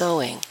is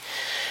going.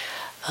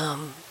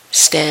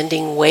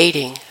 Standing,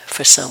 waiting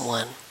for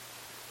someone.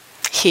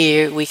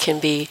 Here we can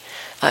be,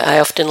 I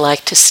often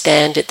like to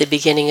stand at the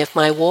beginning of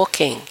my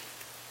walking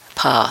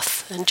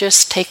path and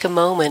just take a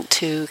moment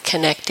to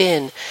connect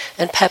in,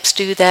 and perhaps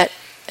do that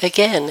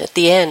again at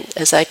the end.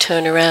 As I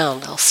turn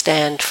around, I'll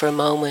stand for a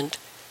moment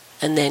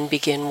and then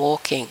begin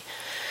walking.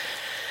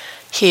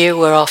 Here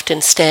we're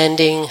often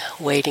standing,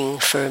 waiting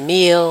for a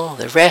meal,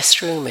 the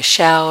restroom, a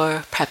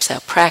shower, perhaps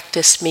our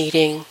practice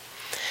meeting.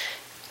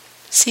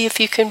 See if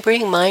you can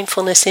bring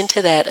mindfulness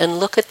into that and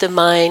look at the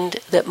mind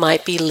that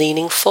might be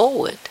leaning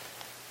forward,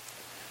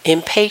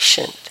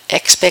 impatient,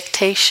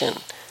 expectation,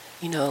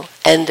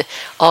 and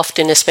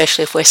often,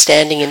 especially if we're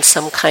standing in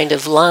some kind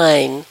of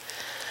line,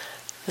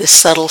 the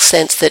subtle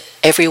sense that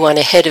everyone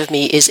ahead of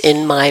me is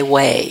in my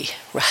way,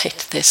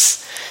 right?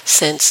 This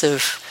sense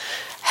of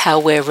how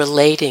we're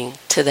relating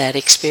to that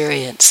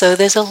experience. So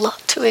there's a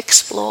lot to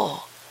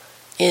explore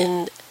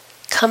in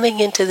coming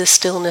into the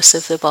stillness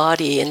of the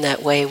body in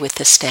that way with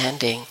the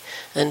standing,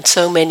 and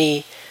so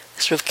many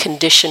sort of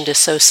conditioned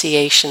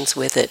associations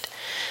with it.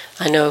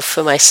 I know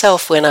for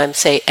myself, when I'm,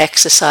 say,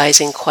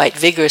 exercising quite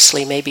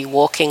vigorously, maybe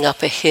walking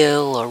up a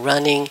hill or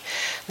running,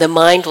 the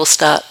mind will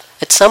start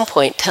at some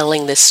point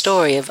telling this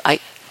story of,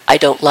 I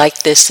don't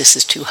like this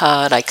is too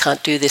hard, I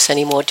can't do this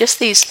anymore, just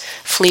these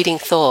fleeting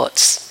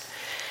thoughts.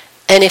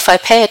 And if I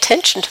pay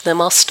attention to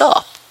them, I'll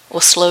stop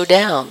or slow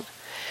down.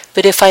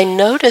 But if I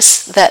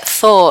notice that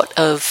thought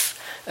of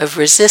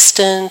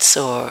resistance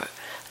or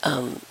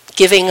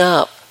giving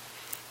up,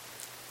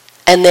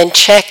 and then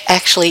check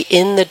actually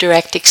in the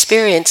direct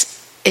experience,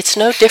 it's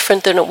no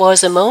different than it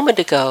was a moment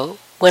ago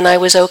when I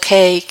was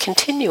okay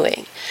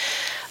continuing.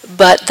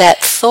 But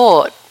that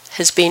thought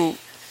has been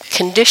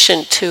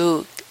conditioned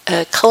to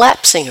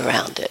collapsing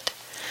around it.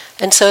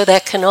 And so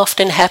that can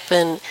often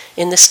happen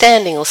in the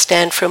standing. You'll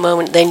stand for a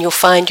moment, then you'll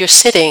find you're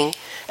sitting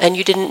and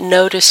you didn't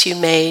notice you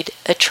made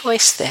a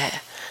choice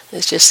there.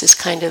 There's just this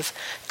kind of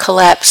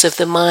collapse of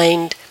the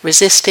mind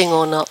resisting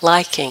or not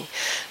liking.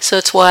 So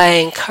it's why I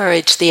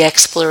encourage the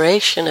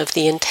exploration of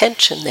the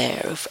intention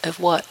there, of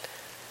what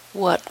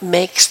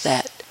makes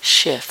that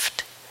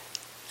shift,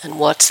 and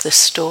what's the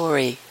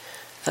story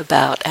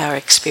about our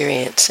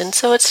experience. And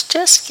so it's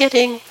just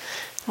getting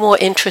more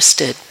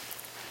interested.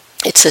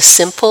 It's a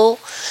simple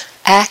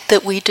act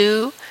that we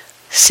do,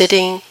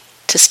 sitting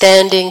to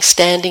standing,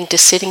 standing to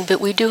sitting,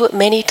 but we do it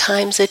many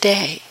times a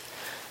day.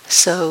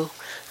 So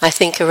I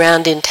think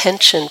around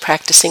intention,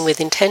 practicing with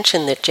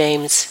intention that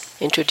James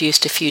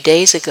introduced a few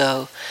days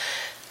ago,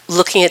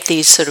 looking at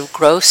these sort of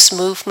gross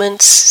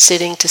movements,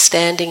 sitting to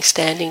standing,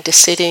 standing to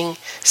sitting,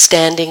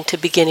 standing to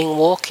beginning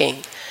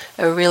walking,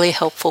 are really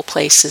helpful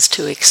places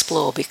to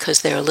explore, because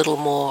they're a little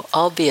more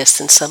obvious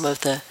than some of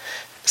the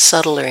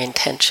subtler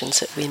intentions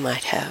that we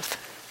might have.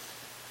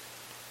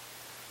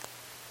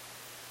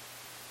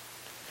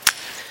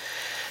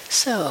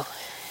 So,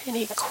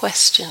 any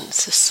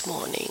questions this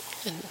morning?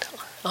 And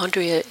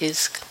Andrea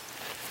is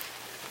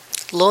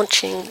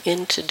launching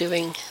into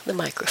doing the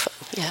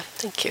microphone. Yeah,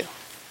 thank you.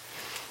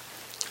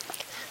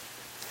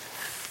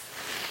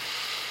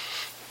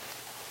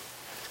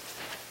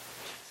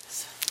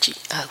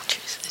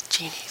 Choose the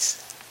genies.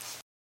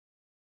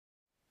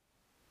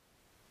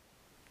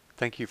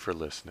 Thank you for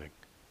listening.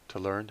 To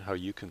learn how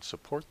you can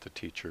support the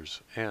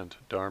teachers and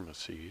Dharma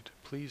Seed,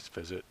 please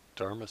visit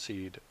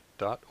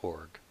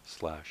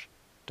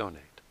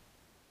dharmaseed.org/donate.